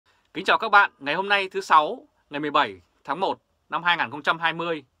Kính chào các bạn, ngày hôm nay thứ Sáu, ngày 17 tháng 1 năm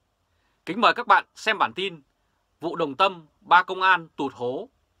 2020. Kính mời các bạn xem bản tin vụ Đồng Tâm, 3 công an tụt hố,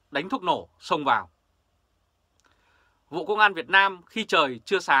 đánh thuốc nổ, xông vào. Vụ công an Việt Nam khi trời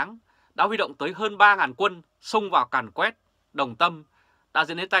chưa sáng đã huy động tới hơn 3.000 quân xông vào càn quét Đồng Tâm đã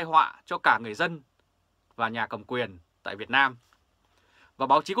dẫn đến tai họa cho cả người dân và nhà cầm quyền tại Việt Nam. Và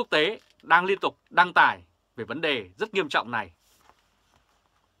báo chí quốc tế đang liên tục đăng tải về vấn đề rất nghiêm trọng này.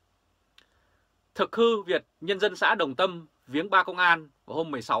 Thực hư Việt nhân dân xã Đồng Tâm viếng 3 công an vào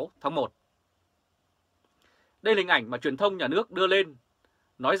hôm 16 tháng 1. Đây là hình ảnh mà truyền thông nhà nước đưa lên,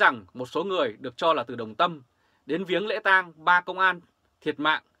 nói rằng một số người được cho là từ Đồng Tâm đến viếng lễ tang 3 công an thiệt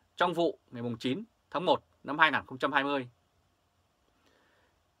mạng trong vụ ngày 9 tháng 1 năm 2020.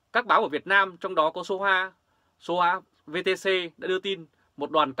 Các báo ở Việt Nam, trong đó có số Hoa VTC đã đưa tin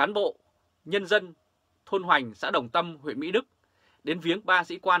một đoàn cán bộ nhân dân thôn Hoành, xã Đồng Tâm, huyện Mỹ Đức đến viếng 3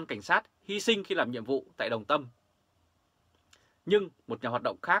 sĩ quan cảnh sát hy sinh khi làm nhiệm vụ tại Đồng Tâm. Nhưng một nhà hoạt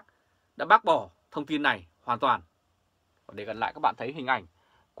động khác đã bác bỏ thông tin này hoàn toàn. Và để gần lại các bạn thấy hình ảnh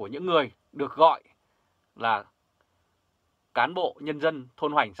của những người được gọi là cán bộ nhân dân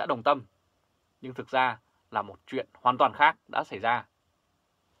thôn Hoành, xã Đồng Tâm. Nhưng thực ra là một chuyện hoàn toàn khác đã xảy ra.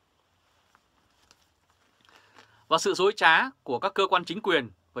 Và sự dối trá của các cơ quan chính quyền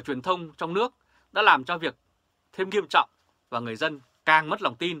và truyền thông trong nước đã làm cho việc thêm nghiêm trọng và người dân càng mất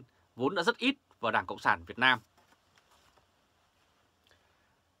lòng tin vốn đã rất ít vào Đảng Cộng sản Việt Nam.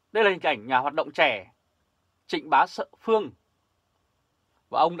 Đây là hình ảnh nhà hoạt động trẻ Trịnh Bá Phương,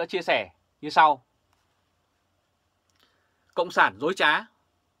 và ông đã chia sẻ như sau. Cộng sản dối trá.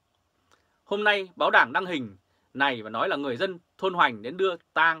 Hôm nay báo Đảng đăng hình này và nói là người dân thôn Hoành đến đưa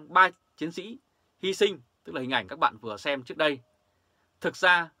tang 3 chiến sĩ hy sinh, tức là hình ảnh các bạn vừa xem trước đây. Thực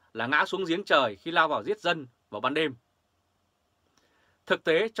ra là ngã xuống giếng trời khi lao vào giết dân vào ban đêm. Thực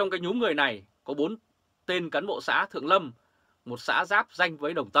tế trong cái nhúm người này có 4 tên cán bộ xã Thượng Lâm, một xã giáp danh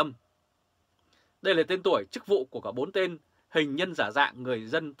với Đồng Tâm. Đây là tên tuổi, chức vụ của cả 4 tên hình nhân giả dạng người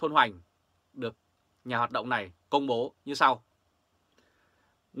dân thôn Hoành được nhà hoạt động này công bố như sau.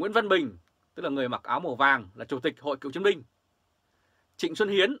 Nguyễn Văn Bình, tức là người mặc áo màu vàng, là chủ tịch Hội Cựu chiến binh. Trịnh Xuân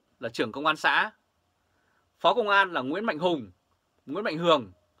Hiến là trưởng công an xã. Phó công an là Nguyễn Mạnh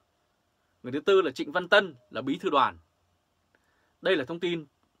Hường. Người thứ tư là Trịnh Văn Tân, là bí thư đoàn. Đây là thông tin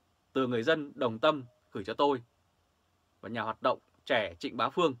từ người dân Đồng Tâm gửi cho tôi. Và nhà hoạt động trẻ Trịnh Bá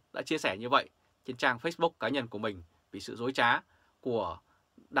Phương đã chia sẻ như vậy trên trang Facebook cá nhân của mình vì sự dối trá của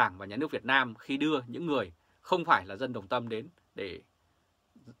Đảng và Nhà nước Việt Nam khi đưa những người không phải là dân Đồng Tâm đến để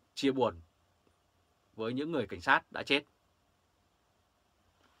chia buồn với những người cảnh sát đã chết.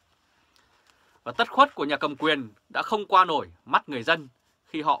 Và tất khuất của nhà cầm quyền đã không qua nổi mắt người dân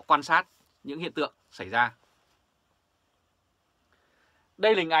khi họ quan sát những hiện tượng xảy ra.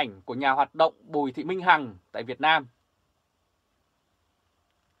 Đây là hình ảnh của nhà hoạt động Bùi Thị Minh Hằng tại Việt Nam.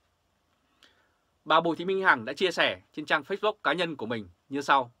 Bà Bùi Thị Minh Hằng đã chia sẻ trên trang Facebook cá nhân của mình như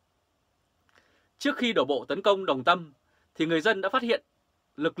sau. Trước khi đổ bộ tấn công Đồng Tâm thì người dân đã phát hiện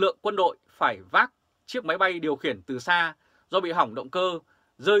lực lượng quân đội phải vác chiếc máy bay điều khiển từ xa do bị hỏng động cơ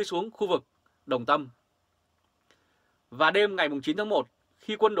rơi xuống khu vực Đồng Tâm. Và đêm ngày 9 tháng 1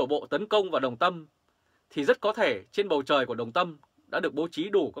 khi quân đổ bộ tấn công vào Đồng Tâm thì rất có thể trên bầu trời của Đồng Tâm đã được bố trí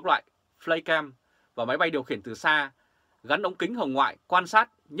đủ các loại flycam và máy bay điều khiển từ xa gắn ống kính hồng ngoại quan sát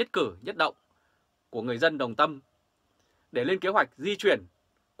nhất cử nhất động của người dân Đồng Tâm để lên kế hoạch di chuyển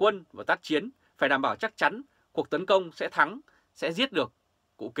quân và tác chiến, phải đảm bảo chắc chắn cuộc tấn công sẽ thắng, sẽ giết được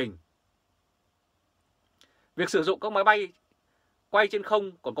cụ Kình. Việc sử dụng các máy bay quay trên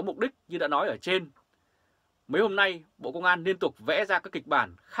không còn có mục đích như đã nói ở trên. Mấy hôm nay, Bộ Công an liên tục vẽ ra các kịch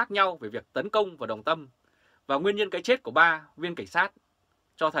bản khác nhau về việc tấn công vào Đồng Tâm và nguyên nhân cái chết của 3 viên cảnh sát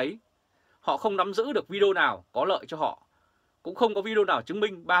cho thấy họ không nắm giữ được video nào có lợi cho họ, cũng không có video nào chứng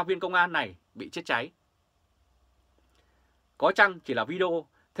minh 3 viên công an này bị chết cháy. Có chăng chỉ là video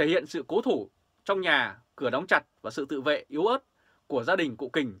thể hiện sự cố thủ trong nhà, cửa đóng chặt và sự tự vệ yếu ớt của gia đình cụ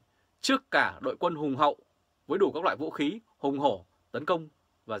Kình trước cả đội quân hùng hậu với đủ các loại vũ khí hùng hổ tấn công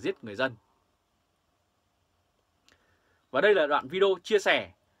và giết người dân. Và đây là đoạn video chia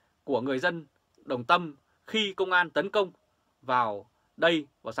sẻ của người dân Đồng Tâm khi công an tấn công vào đây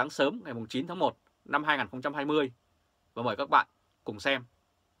vào sáng sớm ngày 9 tháng 1 năm 2020. Và mời các bạn cùng xem.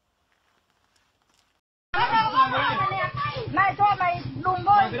 Này cho mày đùng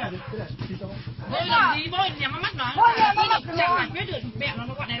thôi. Bôi làm gì bôi, nhắm mắt nó. Bôi nhắm mắt nó. Chẳng giải quyết được mẹ nó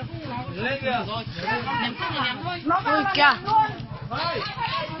bọn này nó không nó. Lên kìa. Rồi. Ném không thì ném thôi. Nó vào kìa.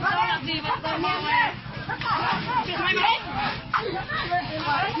 Nó làm gì vậy? Rồi ném đi. Chuyện mày mày.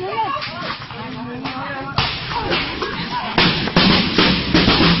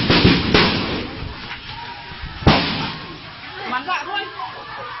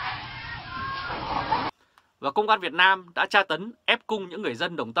 Và Công an Việt Nam đã tra tấn ép cung những người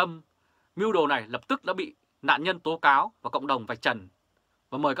dân Đồng Tâm. Mưu đồ này lập tức đã bị nạn nhân tố cáo và cộng đồng vạch trần.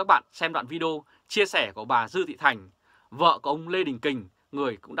 Và mời các bạn xem đoạn video chia sẻ của bà Dư Thị Thành, vợ của ông Lê Đình Kình,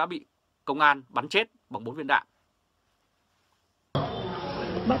 người cũng đã bị công an bắn chết bằng 4 viên đạn.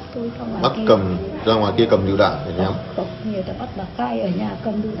 Bắt tôi ra ngoài bắt kia. cầm ra ngoài kia cầm lựu đạn để ném. Người ta bắt bà khai ở nhà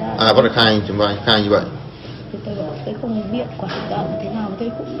cầm lựu đạn. Bắt được khai chấm vai khai như vậy. Thì tôi không biết quả lựu đạn thế nào,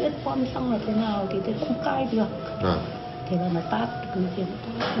 tôi cũng biết bom xăng là thế nào thì tôi không khai được. Thế là nó tát cứ khiến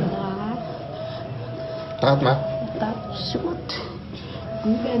tát đá. Tát mắt. Tát suốt.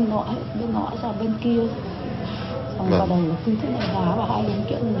 Cứ bên nọ ra bên kia. Xong vào đầu là cứ thế này đá vào hai bên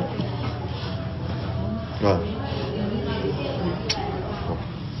kia này. Vâng.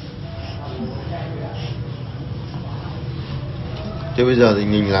 Thế bây giờ thì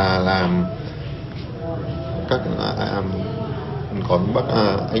mình là làm các còn bác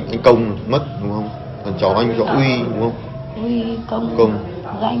anh Công mất đúng không? Còn cháu anh cho Uy đúng không? Uy Công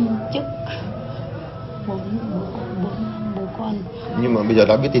danh chức bốn bố con. Nhưng mà bây giờ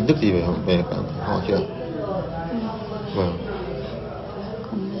đã biết tin tức gì về họ chưa? Vâng.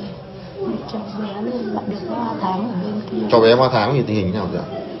 Cháu bé lên bạn được 3 tháng ở bên kia. Cháu bé 3 tháng thì tình hình thế nào rồi?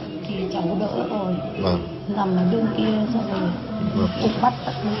 Thì cháu đỡ rồi. Vâng. Nằm ở bên kia xong rồi cũng bắt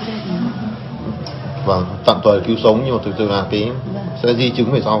tận lên trên. Vâng, tạm thời cứu sống nhưng mà thực sự là cái sẽ di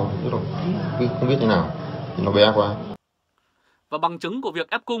chứng về sau, tức là không biết thế nào, thì nó bé quá. Và bằng chứng của việc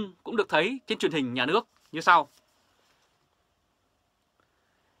ép cung cũng được thấy trên truyền hình nhà nước như sau.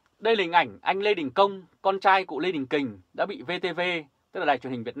 Đây là hình ảnh anh Lê Đình Công, con trai cụ Lê Đình Kình đã bị VTV, tức là Đài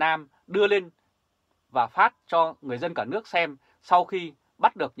Truyền hình Việt Nam, đưa lên và phát cho người dân cả nước xem sau khi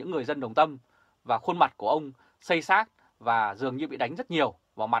bắt được những người dân Đồng Tâm, và khuôn mặt của ông xây xát và dường như bị đánh rất nhiều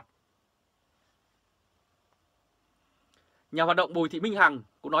vào mặt. Nhà hoạt động Bùi Thị Minh Hằng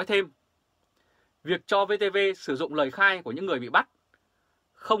cũng nói thêm, việc cho VTV sử dụng lời khai của những người bị bắt,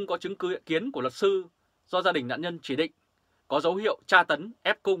 không có chứng cứ kiến của luật sư do gia đình nạn nhân chỉ định, có dấu hiệu tra tấn,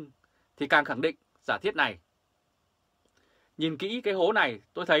 ép cung, thì càng khẳng định giả thiết này. Nhìn kỹ cái hố này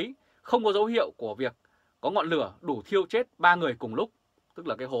tôi thấy không có dấu hiệu của việc có ngọn lửa đủ thiêu chết 3 người cùng lúc, tức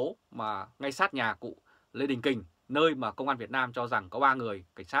là cái hố mà ngay sát nhà cụ Lê Đình Kình, nơi mà Công an Việt Nam cho rằng có 3 người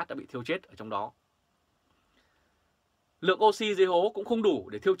cảnh sát đã bị thiêu chết ở trong đó. Lượng oxy dưới hố cũng không đủ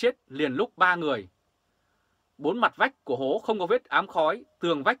để thiêu chết liền lúc 3 người. 4 mặt vách của hố không có vết ám khói,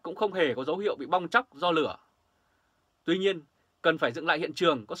 tường vách cũng không hề có dấu hiệu bị bong tróc do lửa. Tuy nhiên, cần phải dựng lại hiện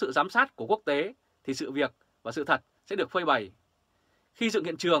trường có sự giám sát của quốc tế thì sự việc và sự thật sẽ được phơi bày. Khi dựng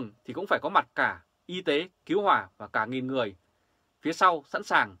hiện trường thì cũng phải có mặt cả y tế, cứu hỏa và cả nghìn người phía sau sẵn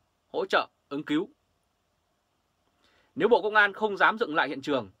sàng hỗ trợ ứng cứu. Nếu Bộ Công an không dám dựng lại hiện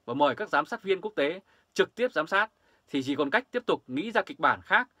trường và mời các giám sát viên quốc tế trực tiếp giám sát thì chỉ còn cách tiếp tục nghĩ ra kịch bản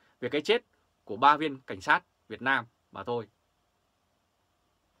khác về cái chết của 3 viên cảnh sát Việt Nam mà thôi.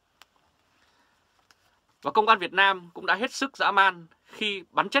 Và Công an Việt Nam cũng đã hết sức dã man khi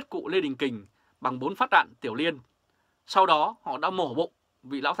bắn chết cụ Lê Đình Kình bằng 4 phát đạn tiểu liên. Sau đó họ đã mổ bụng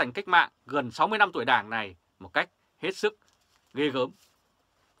vị lão thành cách mạng gần 60 năm tuổi Đảng này một cách hết sức ghê gớm.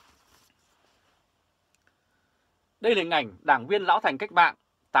 Đây là hình ảnh đảng viên lão thành cách mạng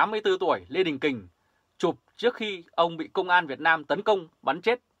 84 tuổi Lê Đình Kình chụp trước khi ông bị Công an Việt Nam tấn công bắn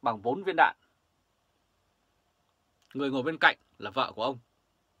chết bằng 4 viên đạn. Người ngồi bên cạnh là vợ của ông.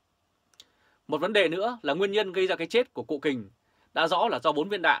 Một vấn đề nữa là nguyên nhân gây ra cái chết của cụ Kình đã rõ là do 4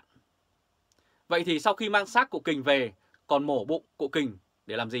 viên đạn. Vậy thì sau khi mang xác cụ Kình về còn mổ bụng cụ Kình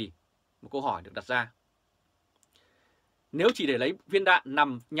để làm gì? Một câu hỏi được đặt ra. Nếu chỉ để lấy viên đạn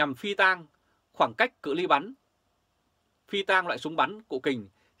nhằm phi tang khoảng cách cự ly bắn, phi tang loại súng bắn cụ Kình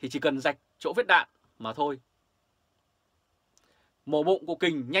thì chỉ cần rạch chỗ vết đạn mà thôi. Mổ bụng cụ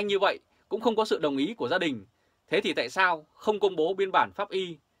Kình nhanh như vậy cũng không có sự đồng ý của gia đình. Thế thì tại sao không công bố biên bản pháp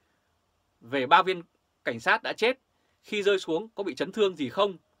y về 3 viên cảnh sát đã chết, khi rơi xuống có bị chấn thương gì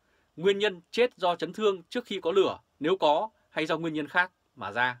không? Nguyên nhân chết do chấn thương trước khi có lửa nếu có, hay do nguyên nhân khác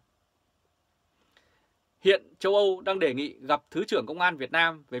mà ra? Hiện châu Âu đang đề nghị gặp Thứ trưởng Công an Việt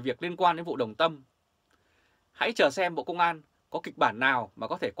Nam về việc liên quan đến vụ Đồng Tâm. Hãy chờ xem Bộ Công an có kịch bản nào mà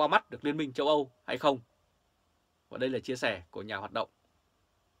có thể qua mắt được Liên minh châu Âu hay không. Và đây là chia sẻ của nhà hoạt động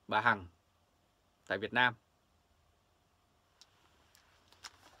bà Hằng tại Việt Nam.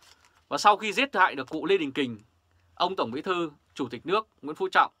 Và sau khi giết hại được cụ Lê Đình Kình, ông Tổng Bí thư, Chủ tịch nước Nguyễn Phú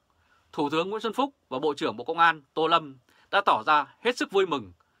Trọng, Thủ tướng Nguyễn Xuân Phúc và Bộ trưởng Bộ Công an Tô Lâm đã tỏ ra hết sức vui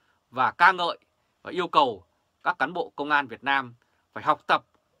mừng và ca ngợi và yêu cầu các cán bộ công an Việt Nam phải học tập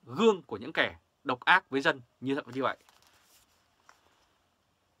gương của những kẻ độc ác với dân như vậy.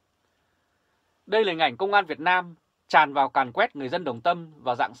 Đây là hình ảnh công an Việt Nam tràn vào càn quét người dân Đồng Tâm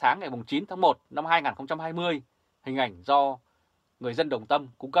vào rạng sáng ngày 9 tháng 1 năm 2020, hình ảnh do người dân Đồng Tâm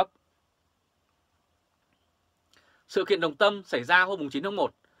cung cấp. Sự kiện Đồng Tâm xảy ra hôm 9 tháng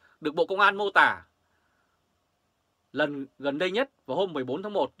 1 được Bộ Công an mô tả lần gần đây nhất vào hôm 14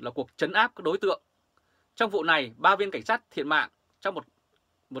 tháng 1 là cuộc trấn áp các đối tượng. Trong vụ này, 3 viên cảnh sát thiệt mạng, trong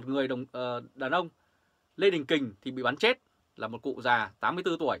một người đàn ông Lê Đình Kình thì bị bắn chết, là một cụ già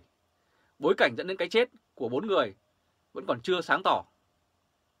 84 tuổi. Bối cảnh dẫn đến cái chết của 4 người vẫn còn chưa sáng tỏ.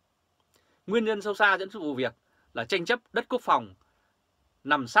 Nguyên nhân sâu xa dẫn đến vụ việc là tranh chấp đất quốc phòng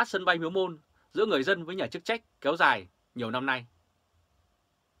nằm sát sân bay Miếu Môn giữa người dân với nhà chức trách kéo dài nhiều năm nay.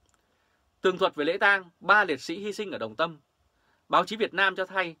 Tường thuật về lễ tang 3 liệt sĩ hy sinh ở Đồng Tâm, báo chí Việt Nam cho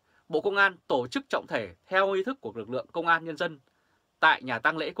hay Bộ Công an tổ chức trọng thể theo nghi thức của lực lượng Công an Nhân dân tại nhà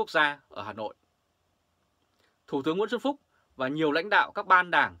tang lễ quốc gia ở Hà Nội. Thủ tướng Nguyễn Xuân Phúc và nhiều lãnh đạo các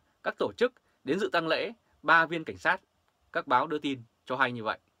ban đảng, các tổ chức đến dự tang lễ 3 viên cảnh sát, các báo đưa tin cho hay như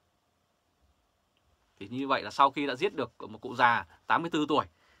vậy. Thì như vậy là sau khi đã giết được một cụ già 84 tuổi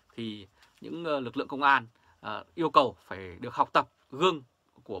thì những lực lượng công an yêu cầu phải được học tập gương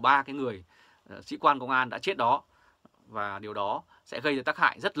của 3 cái người sĩ quan công an đã chết đó, và điều đó sẽ gây ra tác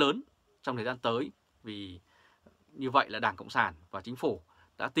hại rất lớn trong thời gian tới, vì như vậy là Đảng Cộng sản và Chính phủ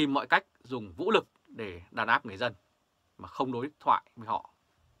đã tìm mọi cách dùng vũ lực để đàn áp người dân mà không đối thoại với họ.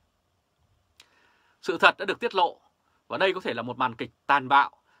 Sự thật đã được tiết lộ và đây có thể là một màn kịch tàn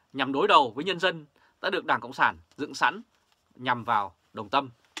bạo nhằm đối đầu với nhân dân đã được Đảng Cộng sản dựng sẵn nhằm vào Đồng Tâm.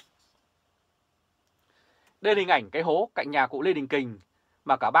 Đây là hình ảnh cái hố cạnh nhà cụ Lê Đình Kình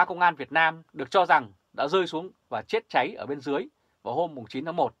mà cả 3 công an Việt Nam được cho rằng đã rơi xuống và chết cháy ở bên dưới vào hôm 9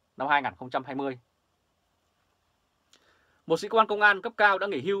 tháng 1 năm 2020. Một sĩ quan công an cấp cao đã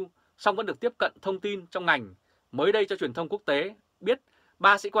nghỉ hưu song vẫn được tiếp cận thông tin trong ngành mới đây cho truyền thông quốc tế biết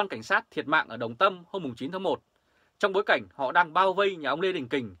 3 sĩ quan cảnh sát thiệt mạng ở Đồng Tâm hôm 9 tháng 1 trong bối cảnh họ đang bao vây nhà ông Lê Đình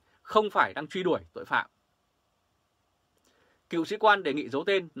Kình, không phải đang truy đuổi tội phạm. Cựu sĩ quan đề nghị giấu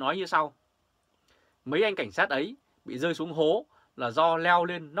tên nói như sau: mấy anh cảnh sát ấy bị rơi xuống hố là do leo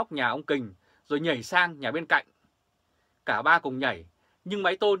lên nóc nhà ông Kình rồi nhảy sang nhà bên cạnh. Cả 3 cùng nhảy nhưng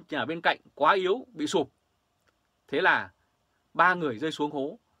mái tôn nhà bên cạnh quá yếu bị sụp. Thế là 3 người rơi xuống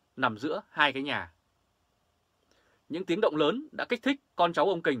hố nằm giữa 2 cái nhà. Những tiếng động lớn đã kích thích con cháu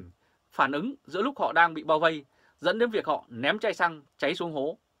ông Kình phản ứng giữa lúc họ đang bị bao vây, dẫn đến việc họ ném chai xăng cháy xuống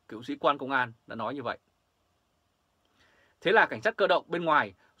hố. Cựu sĩ quan công an đã nói như vậy. Thế là cảnh sát cơ động bên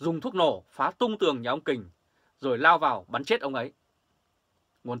ngoài dùng thuốc nổ phá tung tường nhà ông Kình rồi lao vào bắn chết ông ấy.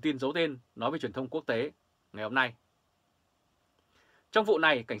 Nguồn tin giấu tên nói với truyền thông quốc tế ngày hôm nay. Trong vụ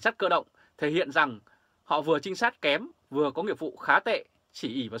này, cảnh sát cơ động thể hiện rằng họ vừa trinh sát kém, vừa có nghiệp vụ khá tệ, chỉ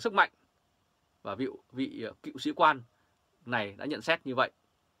ỷ vào sức mạnh. Và vị cựu sĩ quan này đã nhận xét như vậy.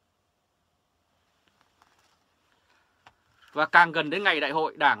 Và càng gần đến ngày Đại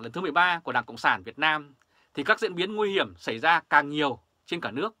hội Đảng lần thứ 13 của Đảng Cộng sản Việt Nam thì các diễn biến nguy hiểm xảy ra càng nhiều trên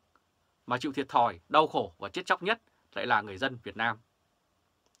cả nước, mà chịu thiệt thòi, đau khổ và chết chóc nhất lại là người dân Việt Nam.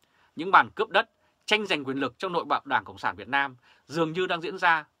 Những màn cướp đất, tranh giành quyền lực trong nội bộ Đảng Cộng sản Việt Nam dường như đang diễn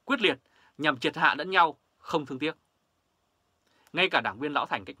ra quyết liệt nhằm triệt hạ lẫn nhau, không thương tiếc. Ngay cả đảng viên lão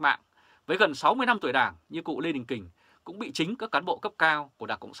thành cách mạng với gần 60 năm tuổi Đảng như cụ Lê Đình Kình cũng bị chính các cán bộ cấp cao của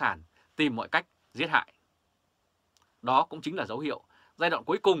Đảng Cộng sản tìm mọi cách giết hại. Đó cũng chính là dấu hiệu giai đoạn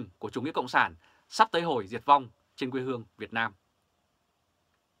cuối cùng của chủ nghĩa cộng sản sắp tới hồi diệt vong trên quê hương Việt Nam.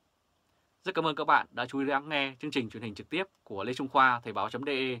 Rất cảm ơn các bạn đã chú ý lắng nghe chương trình truyền hình trực tiếp của Lê Trung Khoa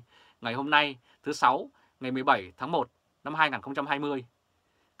thoibao.de ngày hôm nay thứ 6 ngày 17 tháng 1 năm 2020.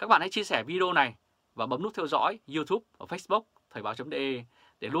 Các bạn hãy chia sẻ video này và bấm nút theo dõi YouTube và Facebook thoibao.de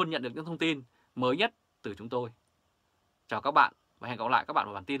để luôn nhận được những thông tin mới nhất từ chúng tôi. Chào các bạn và hẹn gặp lại các bạn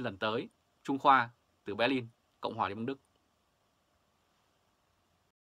vào bản tin lần tới. Trung Khoa từ Berlin, Cộng hòa Liên bang Đức.